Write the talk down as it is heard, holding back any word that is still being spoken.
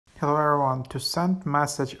Hello everyone, to send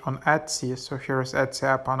message on Etsy, so here is Etsy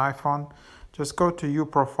app on iPhone, just go to your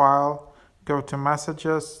profile, go to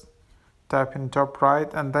messages, tap in top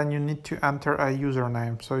right, and then you need to enter a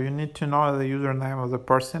username. So you need to know the username of the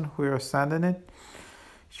person who you're sending it.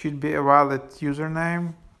 Should be a valid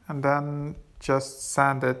username, and then just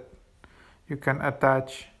send it. You can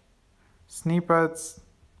attach snippets,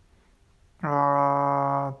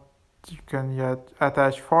 you can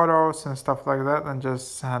attach photos and stuff like that and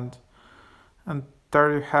just send. And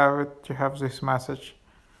there you have it, you have this message.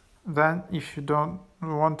 Then if you don't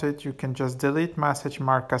want it, you can just delete message,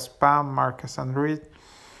 mark as spam, mark as unread,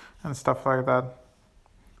 and stuff like that.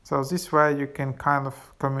 So this way you can kind of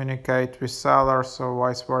communicate with sellers or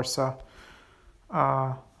vice versa.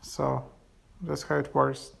 So that's how it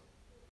works.